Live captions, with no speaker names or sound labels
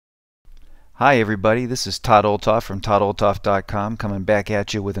Hi everybody, this is Todd Olthoff from toddolthoff.com coming back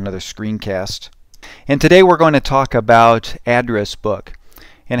at you with another screencast. And today we're going to talk about address book.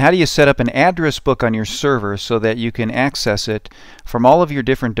 And how do you set up an address book on your server so that you can access it from all of your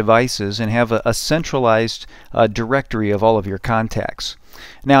different devices and have a centralized directory of all of your contacts.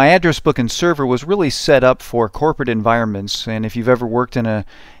 Now, address book and server was really set up for corporate environments, and if you've ever worked in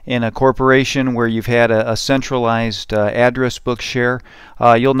a corporation where you've had a centralized address book share,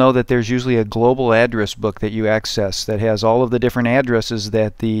 you'll know that there's usually a global address book that you access that has all of the different addresses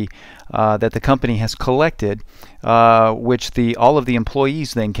that the company has collected, which all of the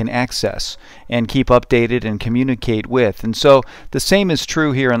employees then can access and keep updated and communicate with. And so the same is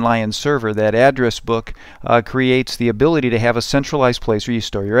true here in Lion Server. That address book creates the ability to have a centralized place where you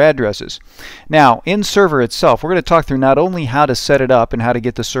store your addresses. Now, in Server itself, we're going to talk through not only how to set it up and how to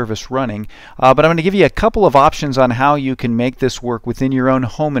get the service running, but I'm going to give you a couple of options on how you can make this work within your own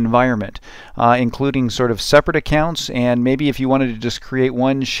home environment, including sort of separate accounts, and maybe if you wanted to just create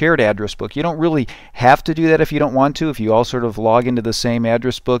one shared address book. You don't really have to do that if you don't want to. If you all sort of log into the same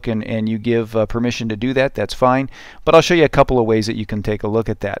address book and you give permission to do that, that's fine. But I'll show you a couple of ways that you can take a look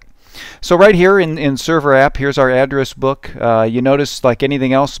at that. So right here in Server app, here's our address book. You notice, like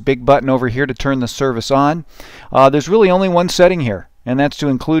anything else, big button over here to turn the service on. There's really only one setting here, and that's to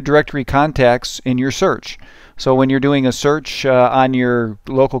include directory contacts in your search. So when you're doing a search on your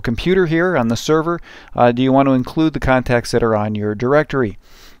local computer here on the server, do you want to include the contacts that are on your directory?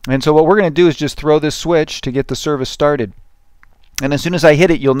 And so what we're going to do is just throw this switch to get the service started. And as soon as I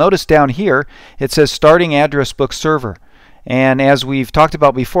hit it, you'll notice down here it says starting address book server. And as we've talked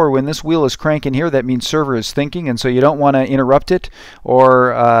about before, when this wheel is cranking here, that means server is thinking, and so you don't want to interrupt it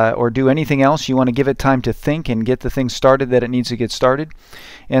or do anything else. You want to give it time to think and get the thing started that it needs to get started.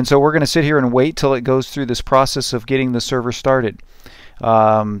 And so we're going to sit here and wait till it goes through this process of getting the server started.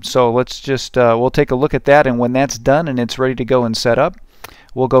 So let's just we'll take a look at that, and when that's done and it's ready to go and set up,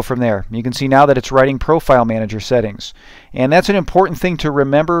 we'll go from there. You can see now that it's writing Profile Manager settings. And that's an important thing to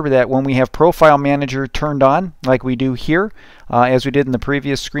remember, that when we have Profile Manager turned on, like we do here, as we did in the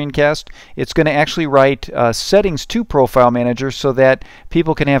previous screencast, it's going to actually write settings to Profile Manager so that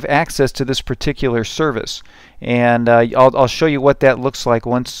people can have access to this particular service. And I'll show you what that looks like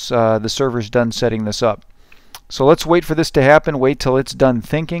once the server's done setting this up. So let's wait for this to happen, wait till it's done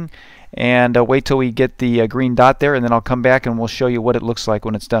thinking, and wait till we get the green dot there, and then I'll come back and we'll show you what it looks like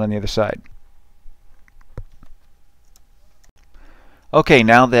when it's done on the other side. Okay,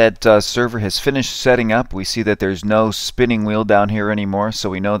 now that server has finished setting up, we see that there's no spinning wheel down here anymore, so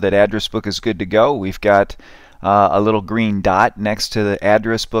we know that address book is good to go. We've got a little green dot next to the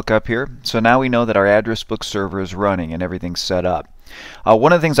address book up here, so now we know that our address book server is running and everything's set up.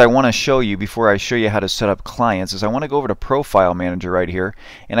 One of the things I want to show you before I show you how to set up clients is I want to go over to Profile Manager right here,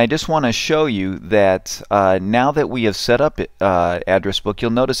 and I just want to show you that now that we have set up address book,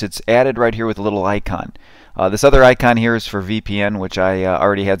 you'll notice it's added right here with a little icon. This other icon here is for VPN, which I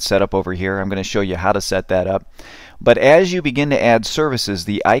already had set up over here. I'm going to show you how to set that up. But as you begin to add services,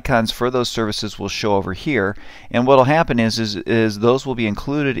 the icons for those services will show over here, and what will happen is those will be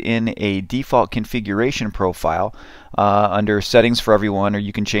included in a default configuration profile under settings for everyone, or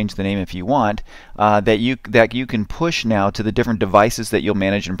you can change the name if you want, that you can push now to the different devices that you'll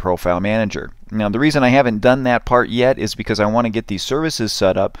manage in Profile Manager. Now, the reason I haven't done that part yet is because I want to get these services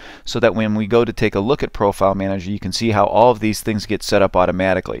set up so that when we go to take a look at Profile Manager, you can see how all of these things get set up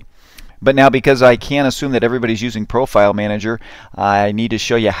automatically. But now, because I can't assume that everybody's using Profile Manager, I need to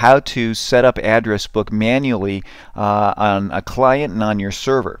show you how to set up address book manually on a client and on your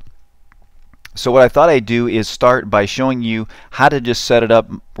server. So what I thought I'd do is start by showing you how to just set it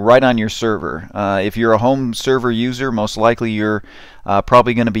up right on your server. If you're a home server user, most likely you're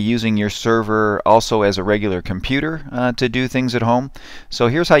probably going to be using your server also as a regular computer to do things at home. So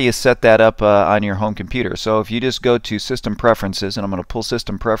here's how you set that up on your home computer. So if you just go to System Preferences, and I'm going to pull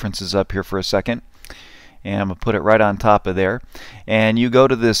System Preferences up here for a second, and I'm going to put it right on top of there, and you go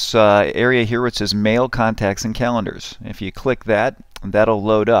to this area here where it says Mail, Contacts, and Calendars. If you click that, that'll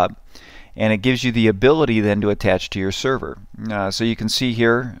load up, and it gives you the ability then to attach to your server. So you can see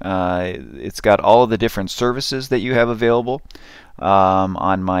here it's got all of the different services that you have available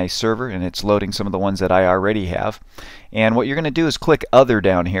on my server, and it's loading some of the ones that I already have. And what you're going to do is click Other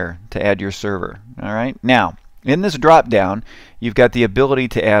down here to add your server. All right. Now, in this drop down, you've got the ability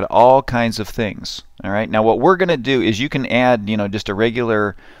to add all kinds of things. All right. Now, what we're going to do is you can add, just a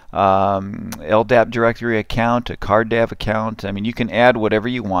regular LDAP directory account, a CardDAV account. I mean, you can add whatever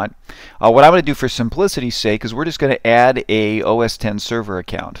you want. What I'm going to do for simplicity's sake is we're just going to add a OS X server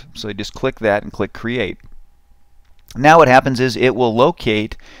account. So you just click that and click Create. Now what happens is it will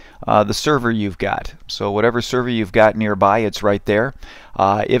locate the server you've got. So whatever server you've got nearby, it's right there.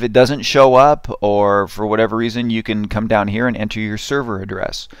 If it doesn't show up, or for whatever reason, you can come down here and enter your server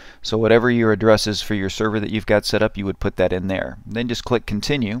address. So whatever your address is for your server that you've got set up, you would put that in there. Then just click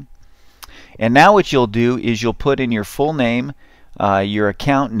continue. And now what you'll do is you'll put in your full name, your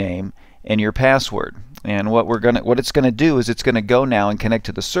account name, and your password. And what it's going to do is it's going to go now and connect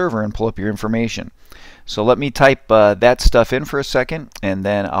to the server and pull up your information. So let me type that stuff in for a second, and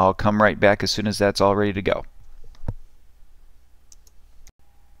then I'll come right back as soon as that's all ready to go.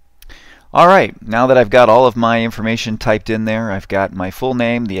 Alright, now that I've got all of my information typed in there, I've got my full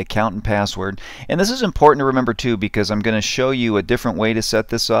name, the account and password. And this is important to remember too, because I'm going to show you a different way to set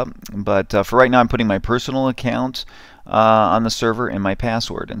this up. But for right now, I'm putting my personal account on the server and my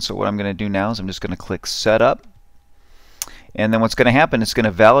password. And so what I'm going to do now is I'm just going to click Setup. And then what's going to happen, it's going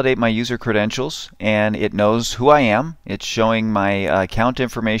to validate my user credentials, and it knows who I am. It's showing my account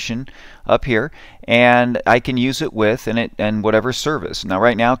information up here, and I can use it with and whatever service. Now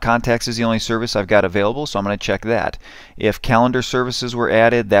right now, Contacts is the only service I've got available, so I'm going to check that. If calendar services were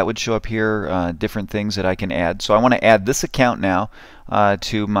added, that would show up here, different things that I can add. So I want to add this account now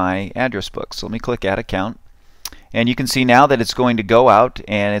to my address book. So let me click Add Account, and you can see now that it's going to go out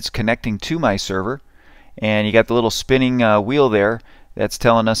and it's connecting to my server. And you got the little spinning wheel there that's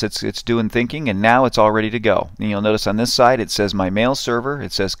telling us it's doing thinking, and now it's all ready to go. And you'll notice on this side it says my mail server,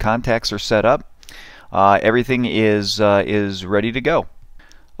 it says contacts are set up, everything is ready to go.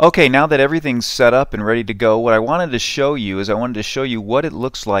 Okay, now that everything's set up and ready to go, what I wanted to show you is what it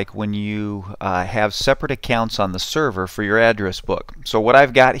looks like when you have separate accounts on the server for your address book. So what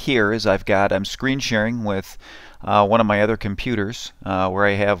I've got here is I'm screen sharing with one of my other computers where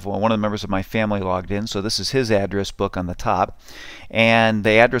I have one of the members of my family logged in. So this is his address book on the top, and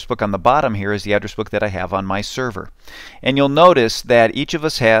the address book on the bottom here is the address book that I have on my server. And you'll notice that each of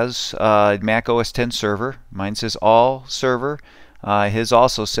us has Mac OS X server. Mine says all server. His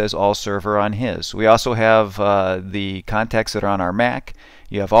also says all server on his. We also have the contacts that are on our Mac.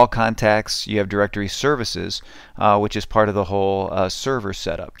 You have all contacts, you have directory services, which is part of the whole server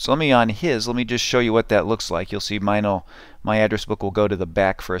setup. So let me just show you what that looks like. You'll see my address book will go to the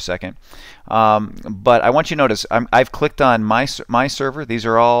back for a second. But I want you to notice I've clicked on my server. These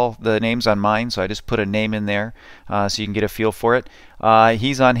are all the names on mine, so I just put a name in there so you can get a feel for it.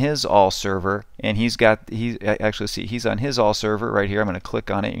 He's on his all server, and he's on his all server right here. I'm going to click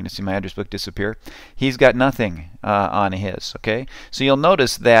on it. You're going to see my address book disappear. He's got nothing on his. Okay, so you'll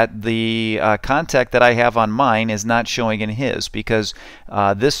notice that the contact that I have on mine is not showing in his, because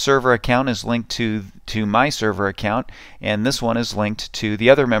this server account is linked to my server account, and this one is linked to the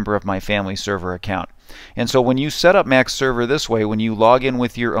other member of my family server account. And so when you set up Mac server this way, when you log in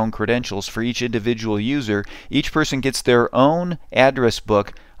with your own credentials for each individual user, each person gets their own address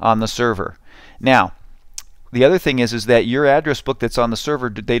book on the server. Now, the other thing is that your address book that's on the server,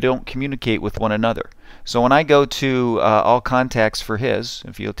 they don't communicate with one another. So when I go to all contacts for his,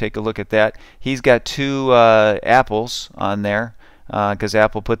 if you'll take a look at that, he's got two apples on there, because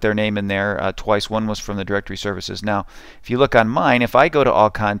Apple put their name in there twice. One was from the directory services. Now, if you look on mine, if I go to all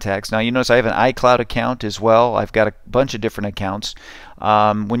contacts, now you notice I have an iCloud account as well. I've got a bunch of different accounts.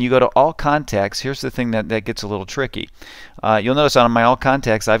 When you go to all contacts, here's the thing that gets a little tricky. You'll notice on my all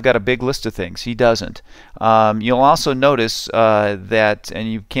contacts, I've got a big list of things. He doesn't. You'll also notice that, and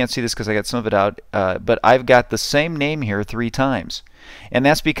you can't see this because I got some of it out, but I've got the same name here 3 times. And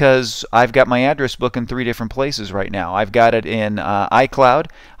that's because I've got my address book in 3 different places right now. I've got it in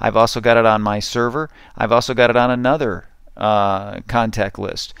iCloud. I've also got it on my server. I've also got it on another contact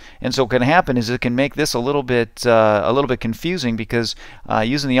list. And so what can happen is it can make this a little bit confusing, because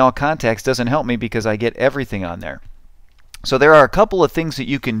using the all contacts doesn't help me because I get everything on there. So there are a couple of things that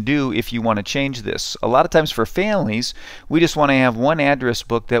you can do if you want to change this. A lot of times for families, we just want to have one address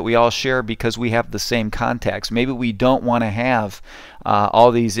book that we all share because we have the same contacts. Maybe we don't want to have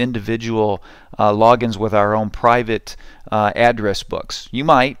all these individual logins with our own private address books. You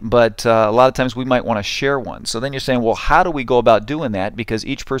might, but a lot of times we might want to share one. So then you're saying, well, how do we go about doing that? Because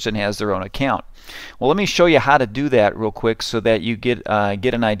each person has their own account. Well, let me show you how to do that real quick so that you get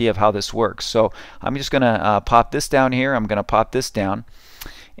an idea of how this works. So I'm just going to pop this down here. I'm going to pop this down.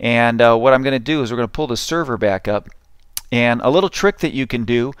 And what I'm going to do is we're going to pull the server back up. And a little trick that you can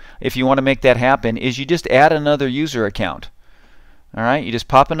do if you want to make that happen is you just add another user account. Alright, you just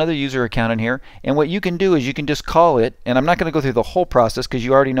pop another user account in here, and what you can do is you can just call it, and I'm not going to go through the whole process because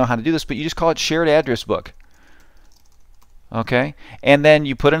you already know how to do this, but you just call it shared address book. Okay, and then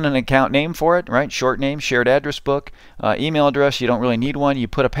you put in an account name for it, right? Short name, shared address book, email address, you don't really need one, you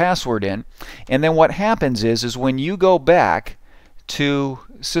put a password in, and then what happens is when you go back to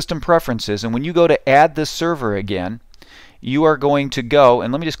System Preferences, and when you go to add this server again, you are going to go,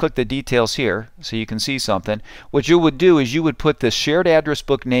 and let me just click the details here so you can see something. What you would do is you would put the shared address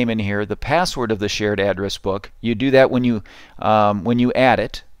book name in here, the password of the shared address book. You do that when you add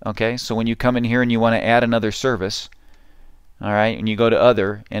it. Okay, so when you come in here and you want to add another service, all right, and you go to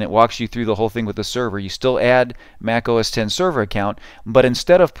Other, and it walks you through the whole thing with the server. You still add Mac OS X server account, but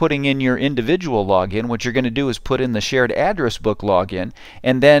instead of putting in your individual login, what you're going to do is put in the shared address book login,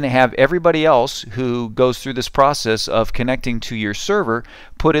 and then have everybody else who goes through this process of connecting to your server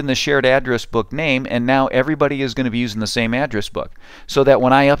put in the shared address book name, and now everybody is going to be using the same address book. So that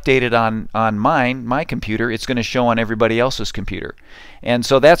when I update it on my computer, it's going to show on everybody else's computer. And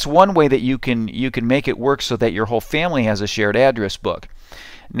so that's one way that you can make it work so that your whole family has a shared address book.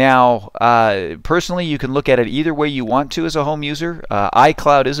 Now, personally, you can look at it either way you want to as a home user.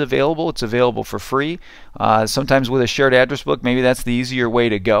 iCloud is available. It's available for free. Sometimes with a shared address book, maybe that's the easier way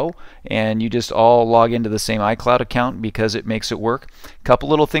to go, and you just all log into the same iCloud account because it makes it work. A couple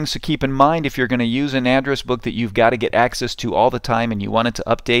little things to keep in mind if you're going to use an address book that you've got to get access to all the time and you want it to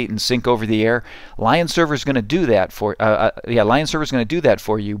update and sync over the air. Lion Server is going to do that for Lion Server is going to do that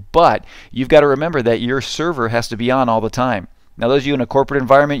for you, but you've got to remember that your server has to be on all the time. Now, those of you in a corporate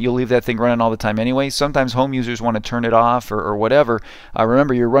environment, you'll leave that thing running all the time anyway. Sometimes home users want to turn it off or whatever.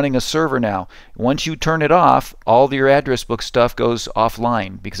 Remember, you're running a server now. Once you turn it off, all of your address book stuff goes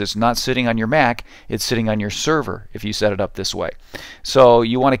offline because it's not sitting on your Mac, it's sitting on your server if you set it up this way. So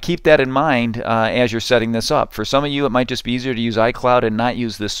you want to keep that in mind as you're setting this up. For some of you, it might just be easier to use iCloud and not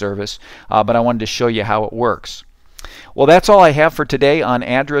use this service, but I wanted to show you how it works. Well, that's all I have for today on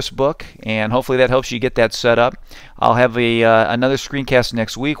address book, and hopefully that helps you get that set up. I'll have another screencast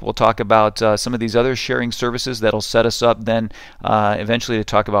next week. We'll talk about some of these other sharing services that'll set us up then eventually to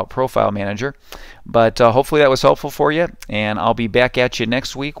talk about Profile Manager. But hopefully that was helpful for you, and I'll be back at you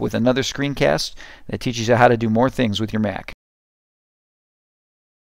next week with another screencast that teaches you how to do more things with your Mac.